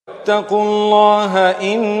اتقوا الله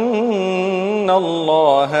إن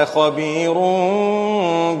الله خبير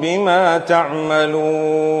بما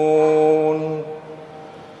تعملون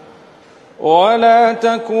ولا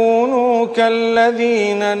تكونوا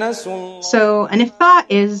كالذين نسوا. So an iftar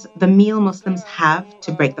is the meal Muslims have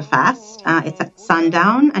to break the fast. It's at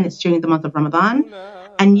sundown and it's during the month of Ramadan.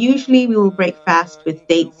 And usually we will break fast with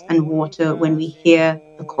dates and water when we hear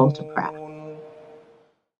the call to prayer.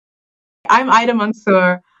 I'm Ida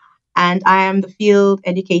Mansour, and I am the Field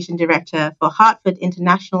Education Director for Hartford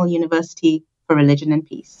International University for Religion and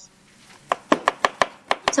Peace.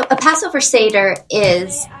 So a Passover Seder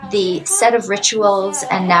is the set of rituals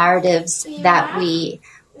and narratives that we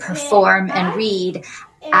perform and read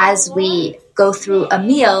as we go through a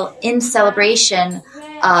meal in celebration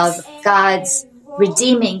of God's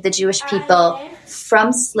redeeming the Jewish people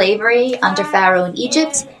from slavery under Pharaoh in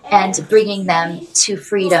Egypt and bringing them to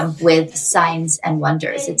freedom with signs and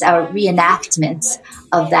wonders. It's our reenactment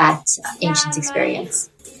of that ancient experience.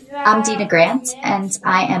 I'm Deena Grant, and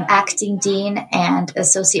I am acting dean and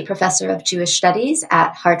associate professor of Jewish studies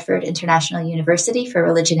at Hartford International University for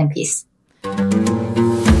Religion and Peace.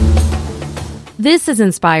 This is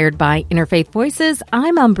inspired by Interfaith Voices.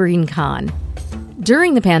 I'm Umbreen Khan.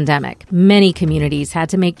 During the pandemic, many communities had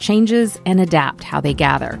to make changes and adapt how they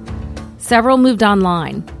gather. Several moved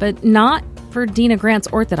online, but not for Deena Grant's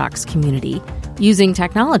Orthodox community. Using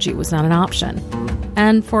technology was not an option.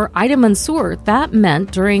 And for Ida Mansour, that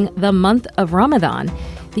meant during the month of Ramadan,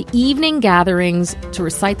 the evening gatherings to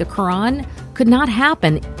recite the Quran could not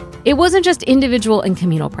happen. It wasn't just individual and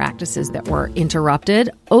communal practices that were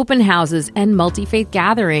interrupted. Open houses and multi-faith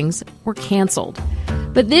gatherings were canceled.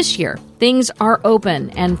 But this year, things are open,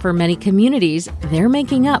 and for many communities, they're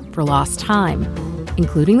making up for lost time,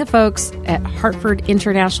 including the folks at Hartford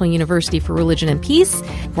International University for Religion and Peace,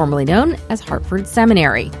 formerly known as Hartford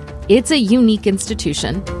Seminary. It's a unique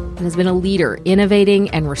institution and has been a leader innovating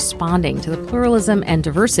and responding to the pluralism and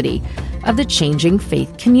diversity of the changing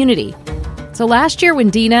faith community. So last year when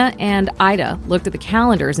Deena and Ida looked at the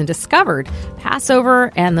calendars and discovered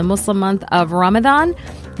Passover and the Muslim month of Ramadan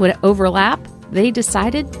would overlap, they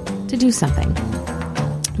decided to do something.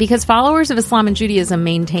 Because followers of Islam and Judaism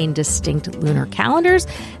maintain distinct lunar calendars,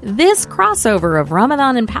 this crossover of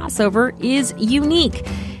Ramadan and Passover is unique.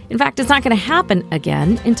 In fact, it's not going to happen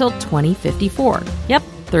again until 2054. Yep,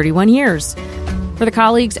 31 years. For the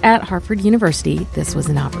colleagues at Hartford University, this was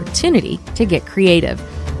an opportunity to get creative.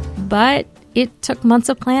 But it took months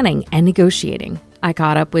of planning and negotiating. I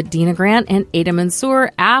caught up with Deena Grant and Ida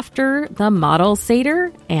Mansour after the Model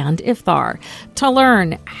Seder and Iftar to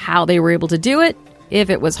learn how they were able to do it,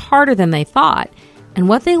 if it was harder than they thought, and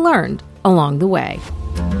what they learned along the way.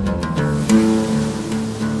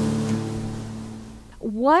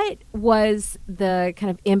 What was the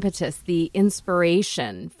kind of impetus, the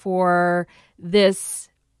inspiration for this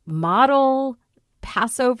model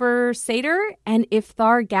Passover Seder and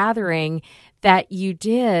Iftar gathering that you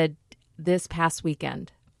did this past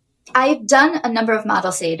weekend? I've done a number of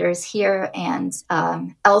Model Seders here and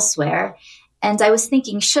elsewhere. And I was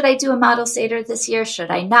thinking, should I do a Model Seder this year?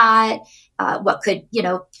 Should I not? What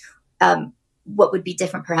would be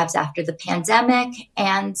different perhaps after the pandemic?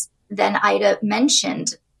 And then Ida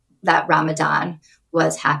mentioned that Ramadan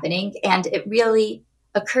was happening. And it really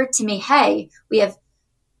occurred to me, hey,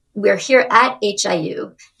 we're here at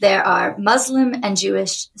HIU. There are Muslim and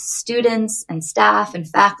Jewish students and staff and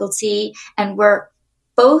faculty, and we're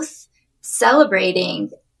both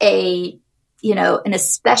celebrating an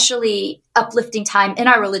especially uplifting time in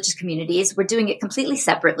our religious communities. We're doing it completely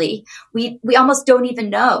separately. We almost don't even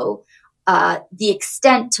know the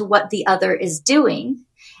extent to what the other is doing.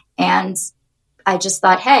 And I just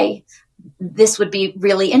thought, hey, this would be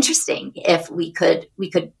really interesting if we could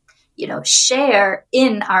share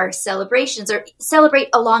in our celebrations or celebrate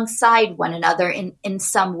alongside one another in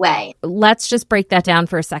some way. Let's just break that down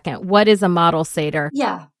for a second. What is a Model Seder?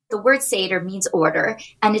 Yeah, the word Seder means order,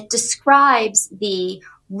 and it describes the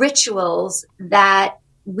rituals that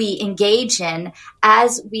we engage in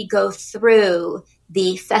as we go through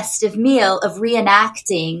the festive meal of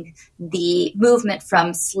reenacting the movement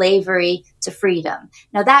from slavery to freedom.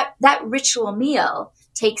 Now that ritual meal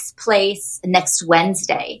takes place next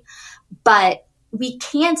Wednesday, but we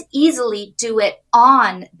can't easily do it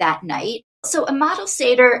on that night. So a Model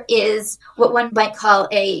Seder is what one might call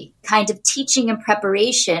a kind of teaching and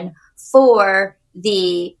preparation for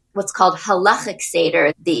what's called halachic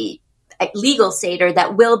Seder, the legal Seder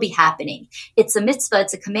that will be happening. It's a mitzvah,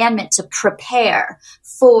 it's a commandment to prepare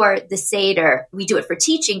for the Seder. We do it for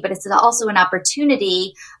teaching, but it's also an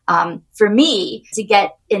opportunity for me to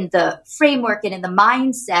get in the framework and in the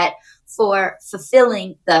mindset for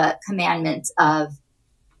fulfilling the commandment of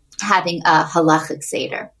having a halachic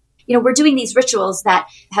Seder. We're doing these rituals that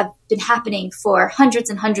have been happening for hundreds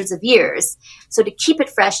and hundreds of years. So to keep it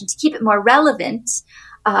fresh and to keep it more relevant,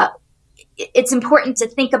 it's important to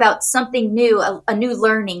think about something new, a new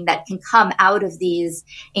learning that can come out of these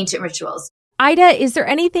ancient rituals. Ida, is there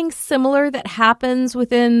anything similar that happens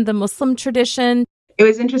within the Muslim tradition? It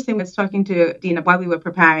was interesting. I was talking to Deena while we were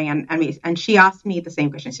preparing, and she asked me the same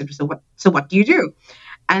question. She said, so what do you do?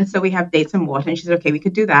 And so we have dates and water. And she said, okay, we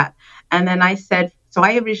could do that. And then I said, so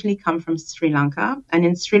I originally come from Sri Lanka. And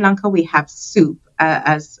in Sri Lanka, we have soup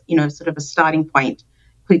as, sort of a starting point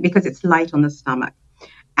because it's light on the stomach.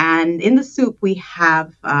 And in the soup, we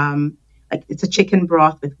have, it's a chicken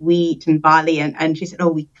broth with wheat and barley. And she said, oh,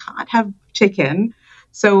 we can't have chicken.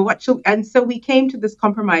 So so we came to this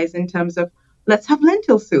compromise in terms of, let's have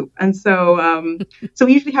lentil soup. And so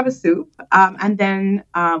we usually have a soup. And then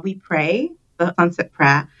we pray the sunset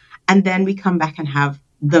prayer. And then we come back and have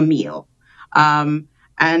the meal. The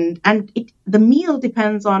meal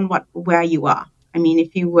depends on where you are. I mean,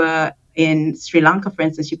 if you were in Sri Lanka, for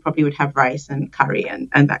instance, you probably would have rice and curry and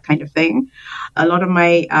that kind of thing. A lot of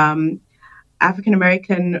my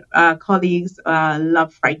African-American colleagues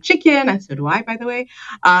love fried chicken, and so do I, by the way.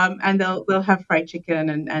 And they'll have fried chicken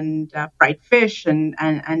and fried fish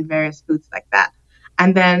and various foods like that.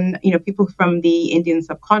 And then, people from the Indian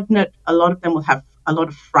subcontinent, a lot of them will have a lot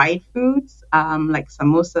of fried foods, like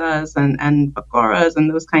samosas and pakoras and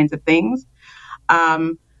those kinds of things.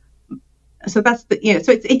 So that's so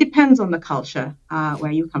it depends on the culture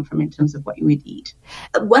where you come from in terms of what you would eat.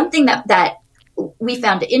 One thing that we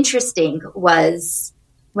found interesting was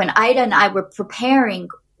when Ida and I were preparing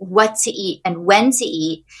what to eat and when to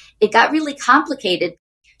eat, it got really complicated.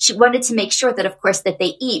 She wanted to make sure that, of course, that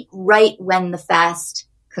they eat right when the fast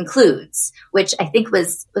concludes, which I think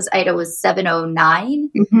was 7:09.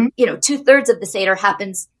 Mm-hmm. 2/3 of the Seder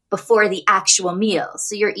happens before the actual meal.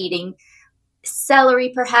 So you're eating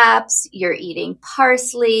celery, perhaps, you're eating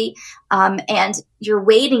parsley, and you're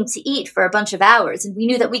waiting to eat for a bunch of hours. And we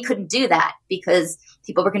knew that we couldn't do that because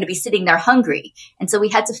people were going to be sitting there hungry. And so we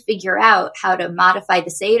had to figure out how to modify the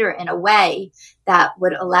Seder in a way that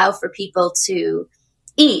would allow for people to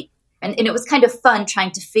eat. And it was kind of fun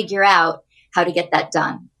trying to figure out how to get that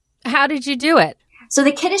done. How did you do it? So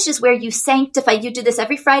the Kiddush is where you sanctify, you do this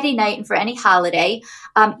every Friday night and for any holiday,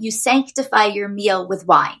 you sanctify your meal with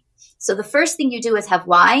wine. So the first thing you do is have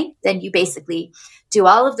wine, then you basically do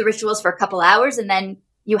all of the rituals for a couple hours, and then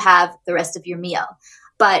you have the rest of your meal.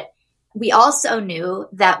 But we also knew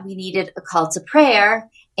that we needed a call to prayer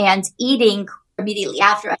and eating immediately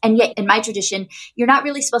after. And yet in my tradition, you're not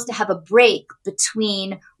really supposed to have a break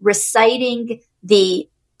between reciting the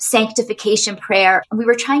sanctification prayer. And we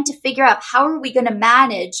were trying to figure out how are we going to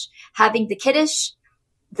manage having the Kiddush,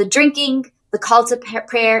 the drinking, the call to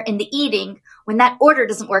prayer, and the eating when that order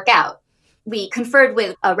doesn't work out. We conferred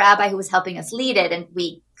with a rabbi who was helping us lead it, and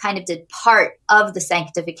we kind of did part of the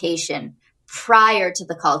sanctification prior to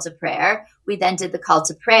the call to prayer. We then did the call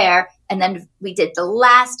to prayer, and then we did the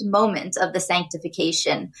last moment of the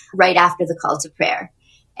sanctification right after the call to prayer.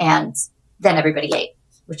 And then everybody ate,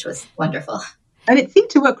 which was wonderful. And it seemed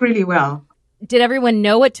to work really well. Did everyone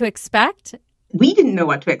know what to expect? We didn't know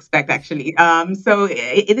what to expect, actually. So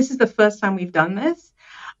this is the first time we've done this.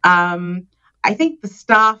 I think the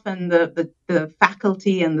staff and the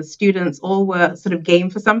faculty and the students all were sort of game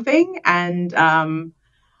for something. And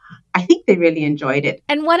I think they really enjoyed it.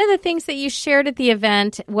 And one of the things that you shared at the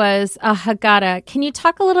event was a Haggadah. Can you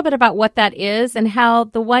talk a little bit about what that is and how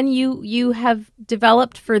the one you have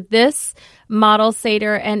developed for this Model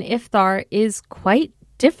Seder and Iftar is quite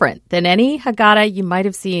different than any Haggadah you might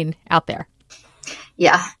have seen out there?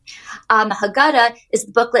 Yeah. Haggadah is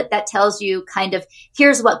the booklet that tells you kind of,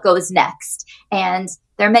 here's what goes next. And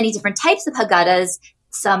there are many different types of Haggadahs,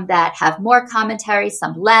 some that have more commentary,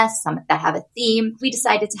 some less, some that have a theme. We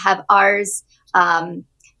decided to have ours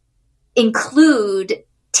include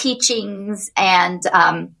teachings and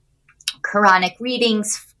Quranic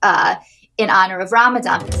readings in honor of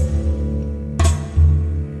Ramadan.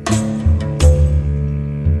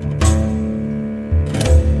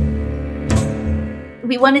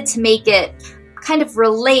 We wanted to make it kind of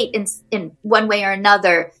relate in one way or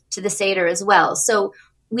another to the Seder as well. So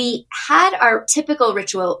we had our typical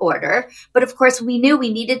ritual order, but of course we knew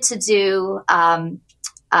we needed to do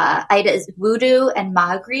Ida's wudu and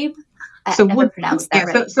maghrib I So never pronounced that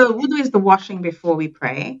right. So wudu is the washing before we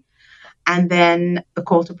pray, and then the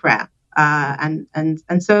call to prayer. And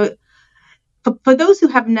so for those who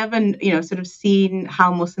have never, sort of seen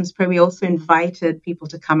how Muslims pray, we also invited people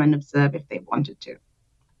to come and observe if they wanted to.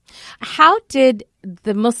 How did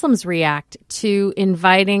the Muslims react to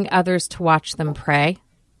inviting others to watch them pray?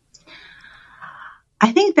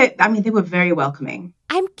 I think that, they were very welcoming.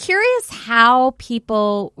 I'm curious how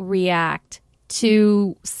people react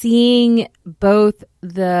to seeing both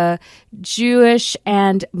the Jewish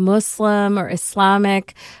and Muslim or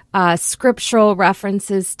Islamic scriptural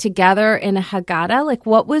references together in a Haggadah. Like,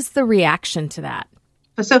 what was the reaction to that?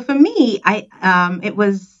 So for me, it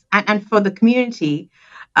was, and for the community,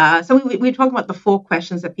 so we're talking about the 4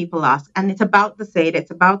 questions that people ask, and it's about the Seder,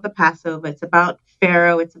 it's about the Passover, it's about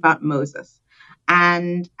Pharaoh, it's about Moses.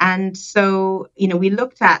 And so, we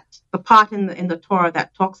looked at the part in the Torah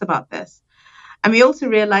that talks about this. And we also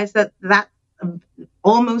realized that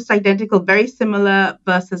almost identical, very similar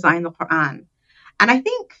verses are in the Quran. And I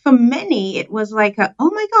think for many, it was like, oh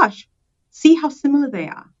my gosh, see how similar they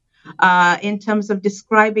are in terms of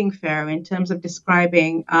describing Pharaoh, in terms of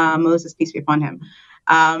describing Moses, peace be upon him.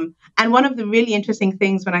 And one of the really interesting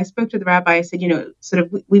things when I spoke to the rabbi, I said, sort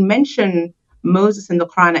of we mention Moses in the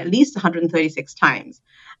Quran at least 136 times.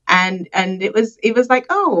 And it was like,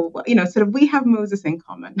 oh, sort of we have Moses in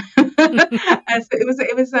common. So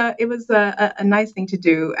it was a nice thing to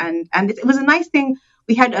do. And it was a nice thing.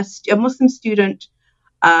 We had a Muslim student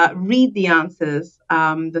read the answers,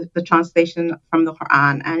 the translation from the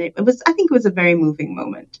Quran. And I think it was a very moving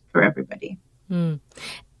moment for everybody. Mm.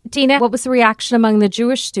 Deena, what was the reaction among the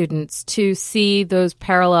Jewish students to see those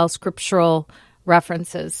parallel scriptural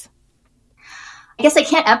references? I guess I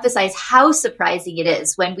can't emphasize how surprising it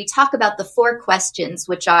is when we talk about the 4 questions,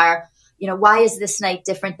 which are, why is this night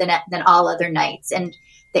different than all other nights? And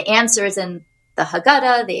the answer is in the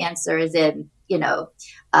Haggadah, the answer is in,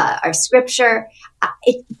 our scripture.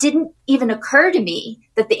 It didn't even occur to me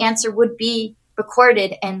that the answer would be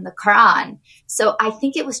recorded in the Quran. So I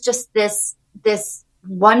think it was just this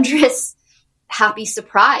wondrous, happy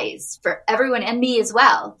surprise for everyone and me as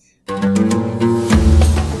well.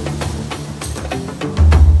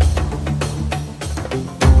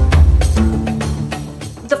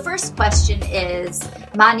 Question is,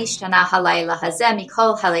 Manishtana halayla hazeh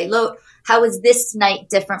mikol halaylot. How is this night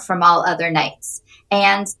different from all other nights?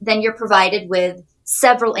 And then you're provided with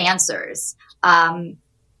several answers. Answer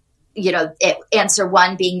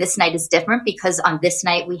 1 being this night is different because on this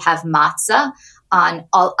night we have matzah. On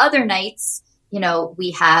all other nights,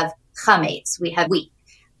 we have chametz, we have wheat.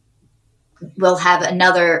 We'll have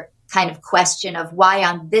another kind of question of why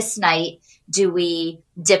on this night do we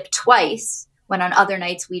dip twice when on other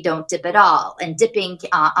nights we don't dip at all. And dipping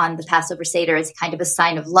on the Passover Seder is kind of a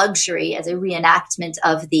sign of luxury, as a reenactment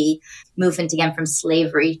of the movement again from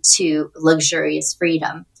slavery to luxurious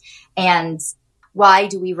freedom. And why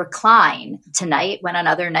do we recline tonight when on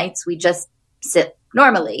other nights we just sit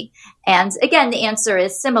normally? And again, the answer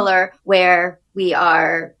is similar, where we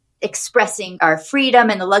are expressing our freedom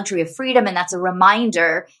and the luxury of freedom. And that's a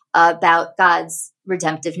reminder about God's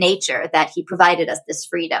redemptive nature, that he provided us this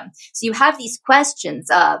freedom. So you have these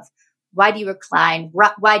questions of why do you recline?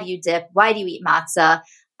 Why do you dip? Why do you eat matzah?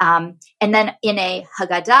 And then in a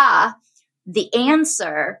Haggadah, the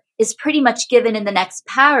answer is pretty much given in the next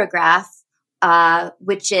paragraph,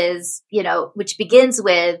 which begins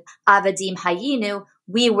with Avadim Hayinu,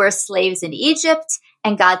 we were slaves in Egypt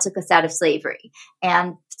and God took us out of slavery.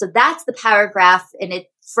 And so that's the paragraph in the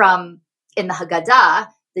Haggadah,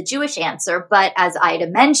 the Jewish answer. But as Ida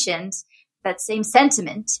mentioned, that same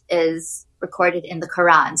sentiment is recorded in the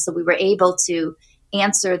Quran. So we were able to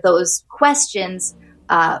answer those questions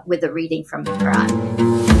with a reading from the Quran.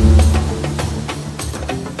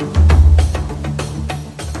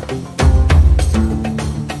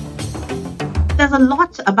 There's a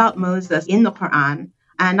lot about Moses in the Quran,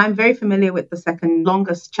 and I'm very familiar with the second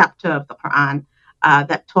longest chapter of the Quran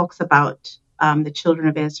that talks about the children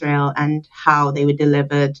of Israel and how they were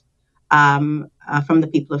delivered from the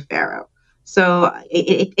people of Pharaoh. So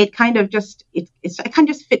it kind of just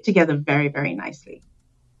fit together very, very nicely.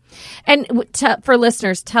 And for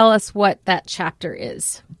listeners, tell us what that chapter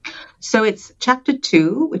is. So it's chapter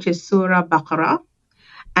 2, which is Surah Baqarah,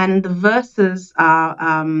 and the verses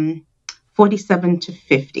are 47 to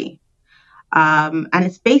 50. And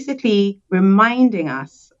it's basically reminding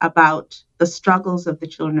us about the struggles of the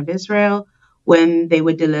children of Israel when they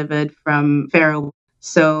were delivered from Pharaoh.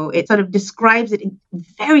 So it sort of describes it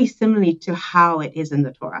very similarly to how it is in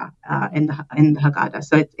the Torah, in the Haggadah.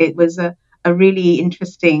 So it was a really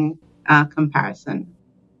interesting comparison.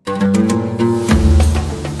 I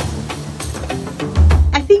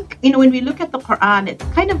think, when we look at the Quran, it's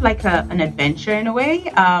kind of like an adventure in a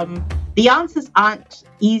way. The answers aren't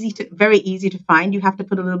very easy to find. You have to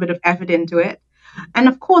put a little bit of effort into it. And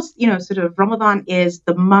of course, sort of Ramadan is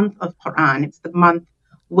the month of Quran. It's the month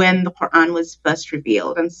when the Quran was first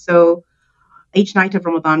revealed. And so each night of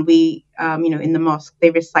Ramadan, we, in the mosque, they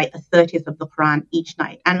recite a 30th of the Quran each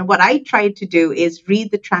night. And what I try to do is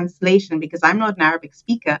read the translation, because I'm not an Arabic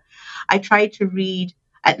speaker. I try to read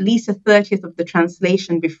at least a 30th of the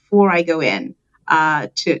translation before I go in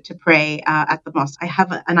to pray at the mosque. I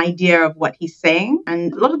have an idea of what he's saying.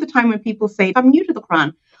 And a lot of the time when people say, if I'm new to the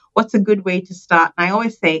Quran, what's a good way to start? And I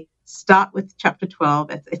always say, start with chapter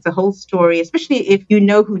 12. It's a whole story, especially if you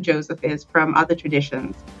know who Joseph is from other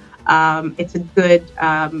traditions. It's a good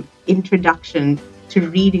introduction to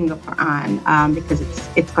reading the Quran because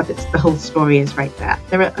the whole story is right there.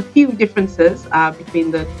 There are a few differences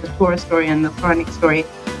between the Torah story and the Quranic story,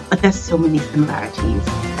 but there's so many similarities.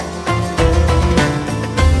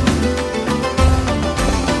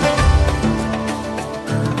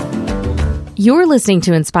 You're listening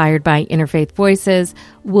to Inspired by Interfaith Voices.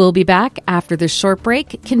 We'll be back after this short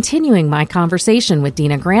break, continuing my conversation with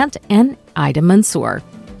Deena Grant and Ida Mansour.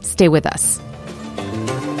 Stay with us.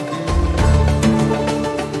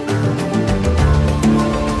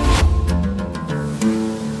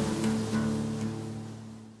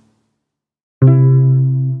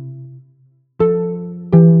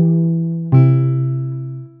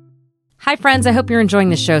 Hi, friends. I hope you're enjoying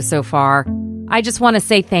the show so far. I just want to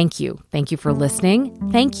say thank you. Thank you for listening.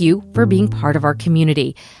 Thank you for being part of our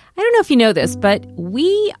community. I don't know if you know this, but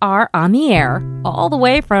we are on the air all the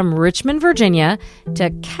way from Richmond, Virginia to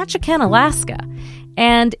Ketchikan, Alaska,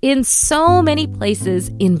 and in so many places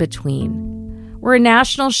in between. We're a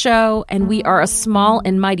national show, and we are a small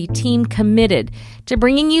and mighty team committed to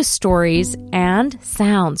bringing you stories and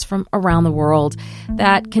sounds from around the world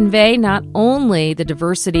that convey not only the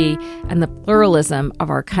diversity and the pluralism of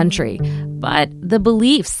our country, but the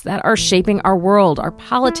beliefs that are shaping our world, our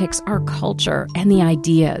politics, our culture, and the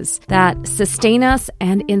ideas that sustain us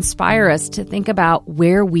and inspire us to think about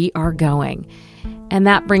where we are going. And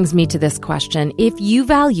that brings me to this question. If you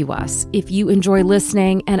value us, if you enjoy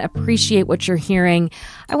listening and appreciate what you're hearing,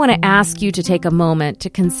 I want to ask you to take a moment to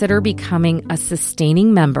consider becoming a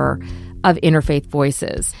sustaining member of Interfaith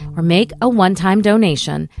Voices, or make a one-time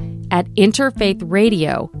donation at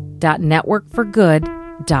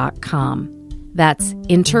interfaithradio.networkforgood.com. That's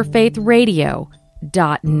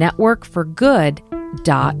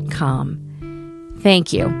interfaithradio.networkforgood.com.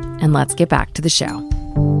 Thank you, and let's get back to the show.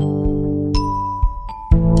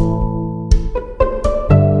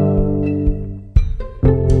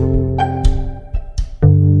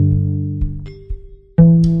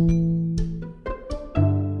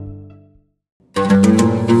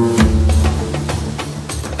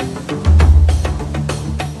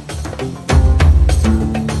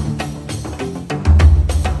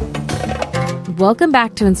 Welcome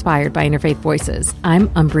back to Inspired by Interfaith Voices. I'm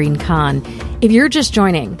Umbreen Khan. If you're just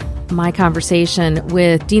joining, my conversation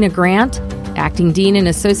with Deena Grant, acting dean and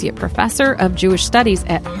associate professor of Jewish studies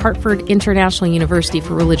at Hartford International University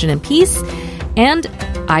for Religion and Peace, and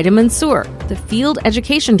Ida Mansour, the field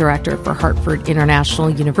education director for Hartford International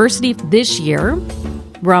University. This year,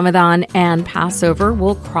 Ramadan and Passover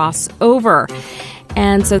will cross over.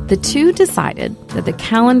 And so the two decided that the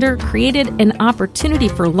calendar created an opportunity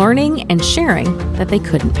for learning and sharing that they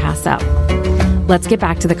couldn't pass up. Let's get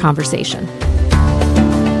back to the conversation.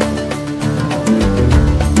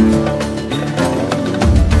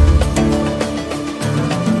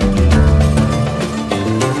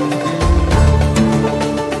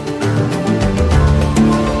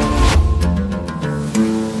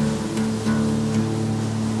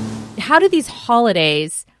 How do these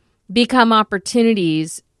holidays become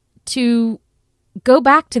opportunities to go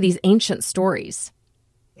back to these ancient stories?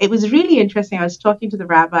 It was really interesting. I was talking to the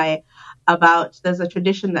rabbi about, there's a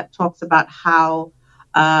tradition that talks about how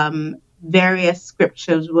various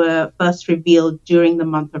scriptures were first revealed during the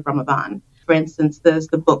month of Ramadan. For instance, there's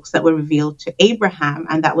the books that were revealed to Abraham,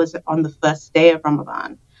 and that was on the first day of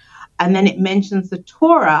Ramadan. And then it mentions the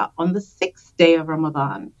Torah on the sixth day of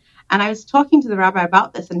Ramadan. And I was talking to the rabbi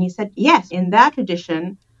about this, and he said, yes, in that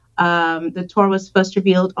tradition, the Torah was first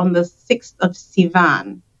revealed on the 6th of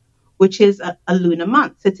Sivan, which is a lunar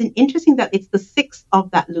month. So it's interesting that it's the 6th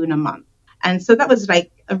of that lunar month. And so that was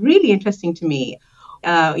really interesting to me.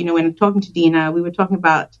 When I'm talking to Deena, we were talking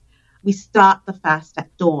about we start the fast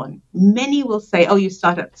at dawn. Many will say, oh, you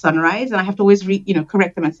start at sunrise. And I have to always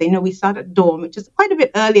correct them and say, no, we start at dawn, which is quite a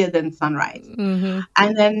bit earlier than sunrise. Mm-hmm.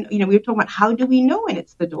 And then, we were talking about how do we know when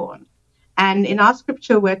it's the dawn? And in our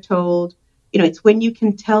scripture, we're told, it's when you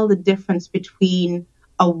can tell the difference between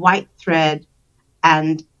a white thread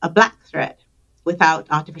and a black thread without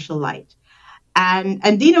artificial light.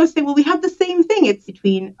 And Deena was saying, well, we have the same thing. It's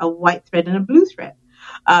between a white thread and a blue thread.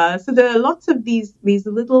 So there are lots of these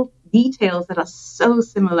little details that are so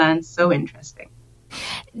similar and so interesting.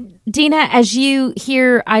 Deena, as you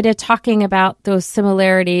hear Ida talking about those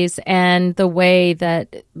similarities and the way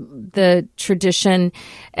that the tradition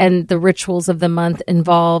and the rituals of the month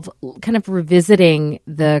involve kind of revisiting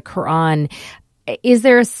the Quran, is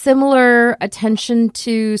there a similar attention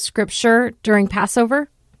to scripture during Passover?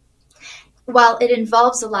 While it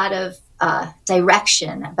involves a lot of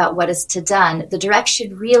direction about what is to done, the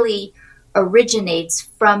direction really originates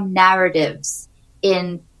from narratives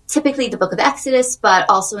in typically the book of Exodus, but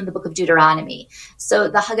also in the book of Deuteronomy. So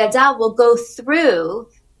the Haggadah will go through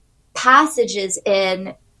passages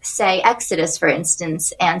in, say, Exodus, for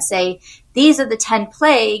instance, and say, these are the 10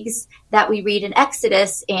 plagues that we read in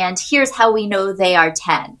Exodus, and here's how we know they are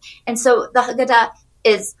 10. And so the Haggadah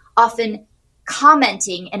is often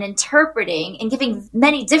commenting and interpreting and giving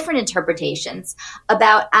many different interpretations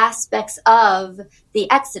about aspects of the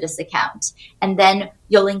Exodus account. And then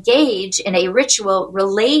you'll engage in a ritual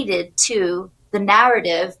related to the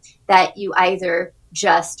narrative that you either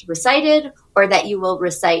just recited or that you will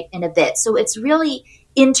recite in a bit. So it's really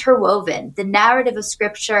interwoven. The narrative of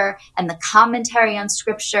scripture and the commentary on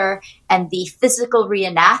scripture and the physical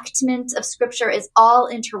reenactment of scripture is all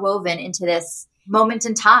interwoven into this moment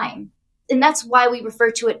in time. And that's why we refer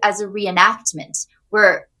to it as a reenactment,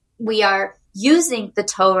 where we are using the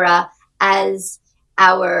Torah as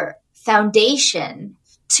our foundation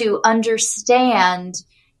to understand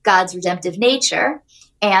God's redemptive nature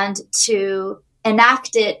and to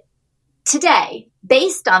enact it today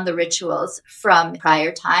based on the rituals from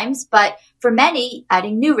prior times, but for many,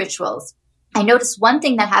 adding new rituals. I noticed one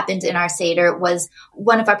thing that happened in our Seder was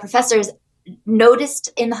one of our professors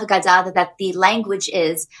noticed in the Haggadah that the language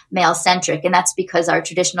is male-centric, and that's because our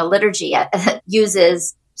traditional liturgy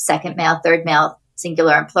uses second male, third male,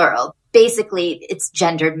 singular and plural. Basically, it's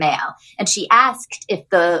gendered male. And she asked if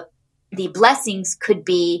the blessings could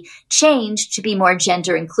be changed to be more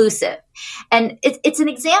gender inclusive. And it's an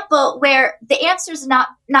example where the answer is not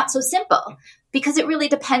so simple, because it really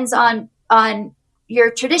depends on your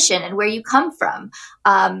tradition and where you come from.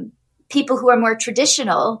 People who are more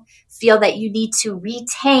traditional feel that you need to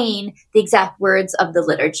retain the exact words of the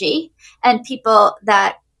liturgy. And people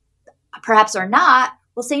that perhaps are not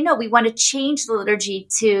will say, no, we want to change the liturgy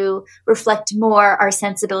to reflect more our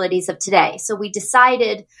sensibilities of today. So we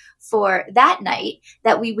decided for that night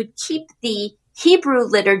that we would keep the Hebrew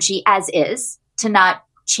liturgy as is, to not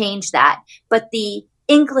change that, but the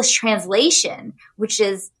English translation, which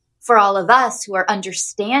is for all of us who are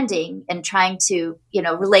understanding and trying to,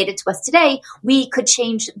 relate it to us today, we could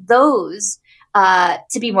change those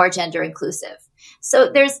to be more gender inclusive.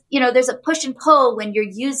 So there's a push and pull when you're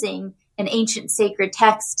using an ancient sacred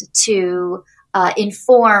text to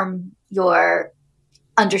inform your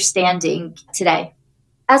understanding today.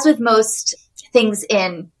 As with most things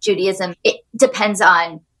in Judaism, it depends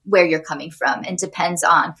on where you're coming from and depends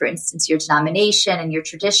on, for instance, your denomination and your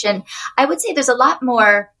tradition. I would say there's a lot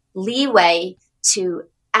more leeway to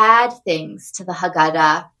add things to the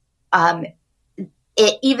Haggadah,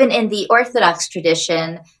 even in the Orthodox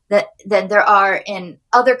tradition, than there are in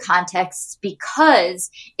other contexts,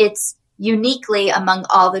 because it's uniquely among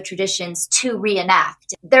all the traditions to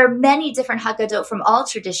reenact. There are many different Haggadot from all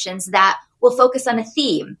traditions that will focus on a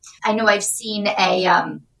theme. I know I've seen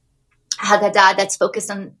a Haggadah that's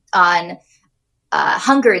focused on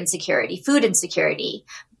hunger insecurity, food insecurity,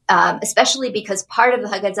 especially because part of the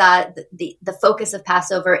Haggadah, the focus of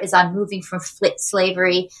Passover is on moving from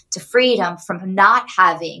slavery to freedom, from not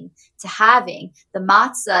having to having. The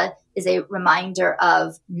matzah is a reminder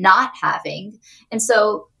of not having. And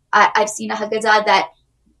so I've seen a Haggadah that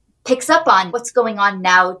picks up on what's going on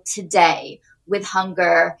now today with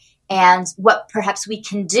hunger and what perhaps we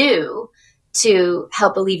can do to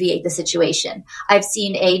help alleviate the situation. I've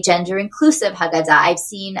seen a gender inclusive Haggadah. I've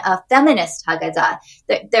seen a feminist Haggadah.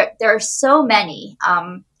 There are so many.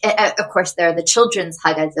 Of course, there are the children's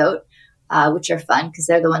Haggadot, which are fun because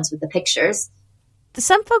they're the ones with the pictures.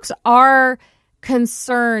 Some folks are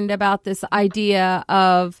concerned about this idea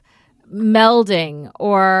of melding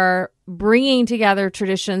or bringing together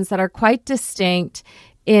traditions that are quite distinct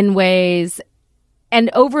in ways and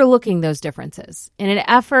overlooking those differences in an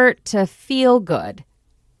effort to feel good.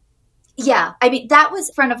 Yeah, I mean, that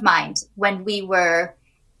was front of mind when we were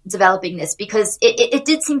developing this, because it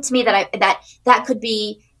did seem to me that could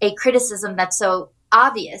be a criticism that's so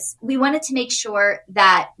obvious. We wanted to make sure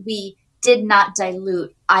that we did not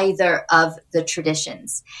dilute either of the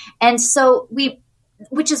traditions. And so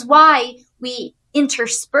which is why we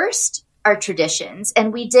interspersed our traditions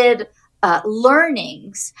and we did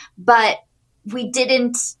learnings, but we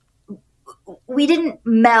didn't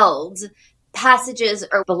meld passages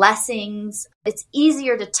or blessings. It's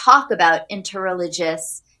easier to talk about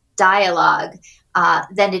interreligious dialogue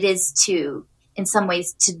than it is to, in some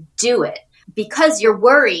ways, to do it, because you're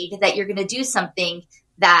worried that you're going to do something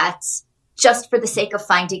that's just for the sake of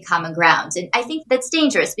finding common ground. And I think that's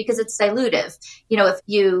dangerous because it's dilutive. You know, if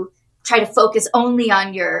you try to focus only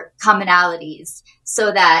on your commonalities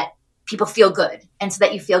so that people feel good and so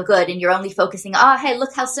that you feel good and you're only focusing, oh, hey,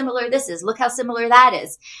 look how similar this is. Look how similar that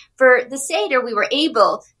is. For the Seder, we were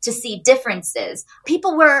able to see differences.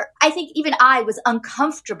 People were, I think even I was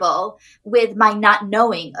uncomfortable with my not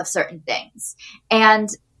knowing of certain things. And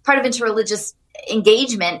part of interreligious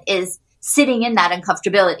engagement is sitting in that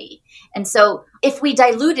uncomfortability. And so if we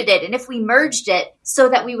diluted it and if we merged it so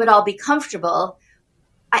that we would all be comfortable,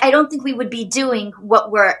 I don't think we would be doing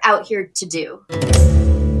what we're out here to do.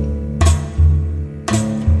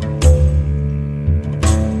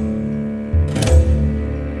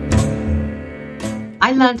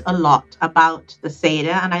 I learned a lot about the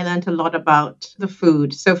Seder and I learned a lot about the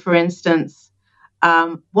food. So for instance,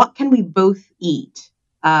 what can we both eat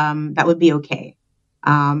that would be okay?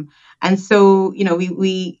 And so, you know,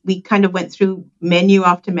 we kind of went through menu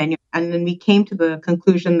after menu, and then we came to the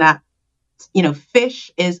conclusion that, you know, fish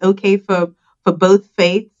is okay for both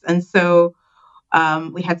faiths. And so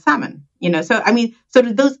we had salmon, you know. So, I mean, sort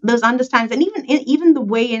of those understandings, and even the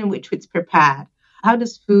way in which it's prepared. How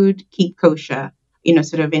does food keep kosher? You know,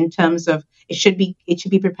 sort of in terms of it should be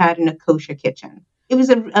prepared in a kosher kitchen. It was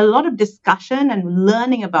a lot of discussion and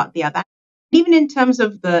learning about the other. Even in terms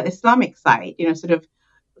of the Islamic side, you know, sort of,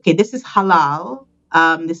 okay, this is halal,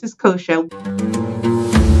 this is kosher.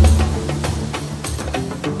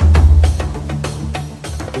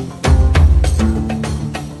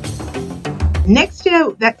 Next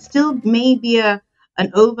year, that still may be an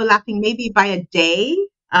overlapping, maybe by a day.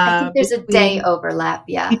 I think there's a day overlap,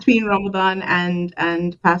 yeah. Between Ramadan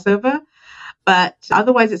and Passover. But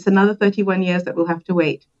otherwise, it's another 31 years that we'll have to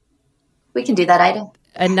wait. We can do that, Ida.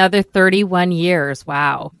 Another 31 years.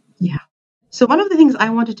 Wow. Yeah. So one of the things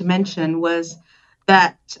I wanted to mention was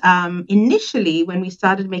that initially, when we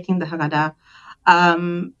started making the Haggadah,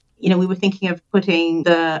 you know, we were thinking of putting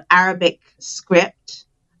the Arabic script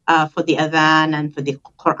for the Adhan and for the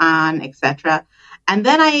Quran, etc. And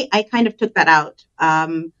then I kind of took that out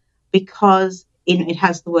because it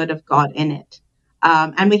has the word of God in it.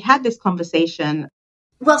 And we had this conversation.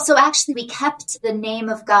 Well, so actually we kept the name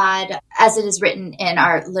of God as it is written in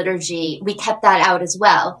our liturgy. We kept that out as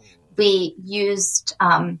well. We used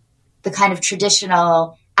the kind of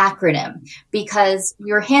traditional acronym because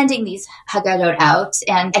we were handing these Haggadot out.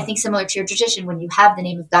 And I think similar to your tradition, when you have the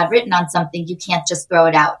name of God written on something, you can't just throw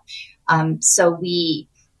it out. So we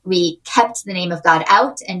kept the name of God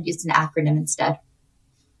out and used an acronym instead.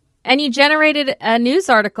 And you generated a news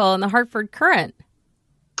article in the Hartford Courant.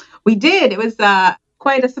 We did. It was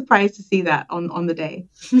quite a surprise to see that on the day.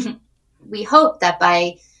 We hope that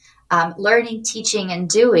by learning, teaching, and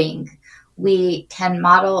doing, we can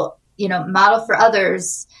model for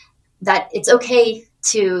others that it's okay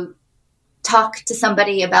to talk to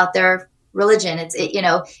somebody about their religion.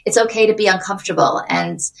 It's okay to be uncomfortable.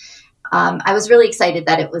 And I was really excited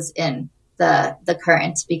that it was in the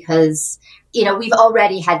Courant because, you know, we've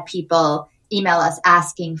already had people email us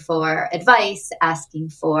asking for advice, asking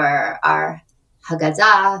for our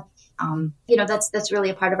Haggadah. That's really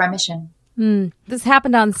a part of our mission. This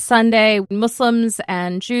happened on Sunday. Muslims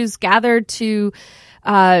and Jews gathered to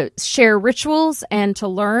share rituals and to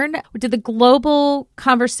learn. Did the global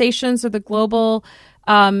conversations or the global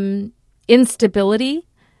instability,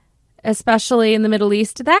 especially in the Middle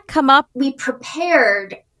East, did that come up? We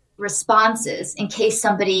prepared responses in case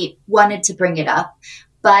somebody wanted to bring it up.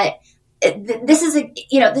 But this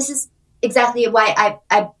is exactly why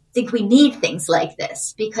I think we need things like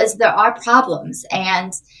this, because there are problems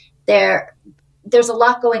and there's a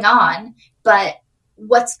lot going on, but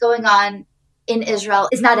what's going on in Israel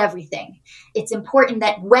is not everything. It's important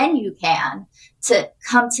that when you can, to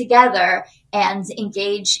come together and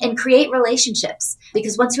engage and create relationships,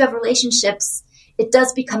 because once you have relationships, it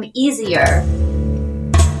does become easier.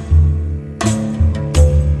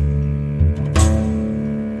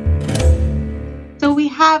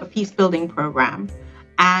 have a peace building program.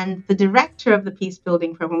 And the director of the peace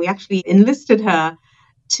building program, we actually enlisted her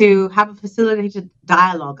to have a facilitated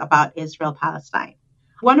dialogue about Israel-Palestine.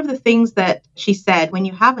 One of the things that she said when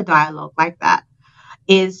you have a dialogue like that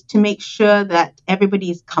is to make sure that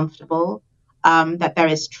everybody is comfortable, that there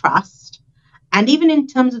is trust. And even in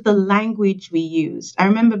terms of the language we used, I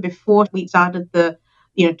remember before we started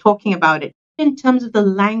talking about it, in terms of the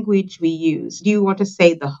language we used, do you want to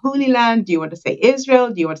say the Holy Land? Do you want to say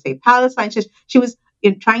Israel? Do you want to say Palestine? She was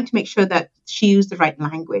trying to make sure that she used the right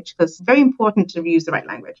language, because it's very important to use the right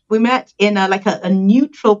language. We met in a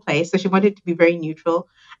neutral place, so she wanted to be very neutral,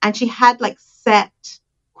 and she had set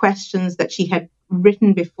questions that she had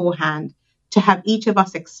written beforehand to have each of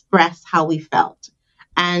us express how we felt.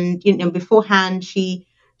 And beforehand, she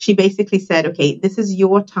basically said, "Okay, this is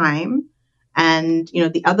your time, and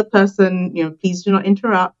the other person, please do not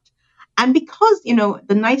interrupt." And because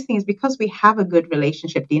the nice thing is, because we have a good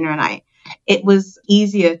relationship, Deena and I, it was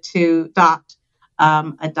easier to start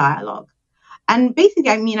a dialogue. And basically,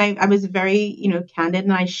 I was very candid,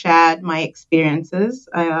 and I shared my experiences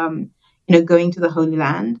going to the Holy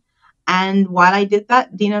Land. And while I did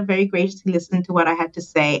that, Deena very graciously listened to what I had to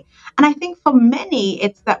say. And I think for many,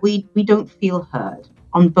 it's that we don't feel heard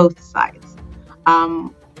on both sides.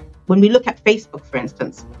 When we look at Facebook, for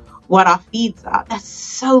instance, what our feeds are, they're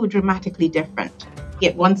so dramatically different. You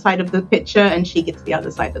get one side of the picture and she gets the other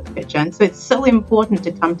side of the picture. And so it's so important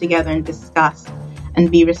to come together and discuss and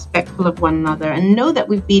be respectful of one another and know that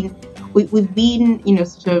we've been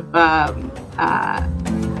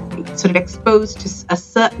sort of exposed to a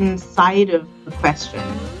certain side of the question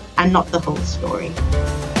and not the whole story.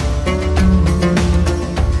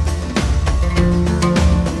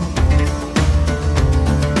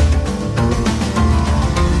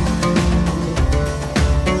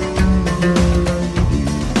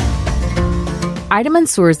 Ida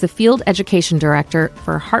Mansour is the Field Education Director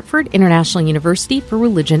for Hartford International University for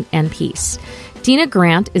Religion and Peace. Deena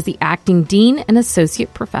Grant is the Acting Dean and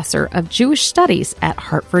Associate Professor of Jewish Studies at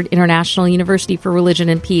Hartford International University for Religion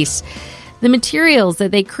and Peace. The materials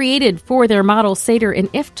that they created for their Model Seder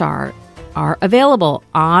and Iftar are available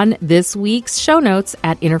on this week's show notes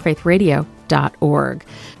at interfaithradio.org.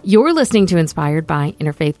 You're listening to Inspired by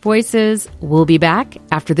Interfaith Voices. We'll be back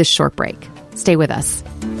after this short break. Stay with us.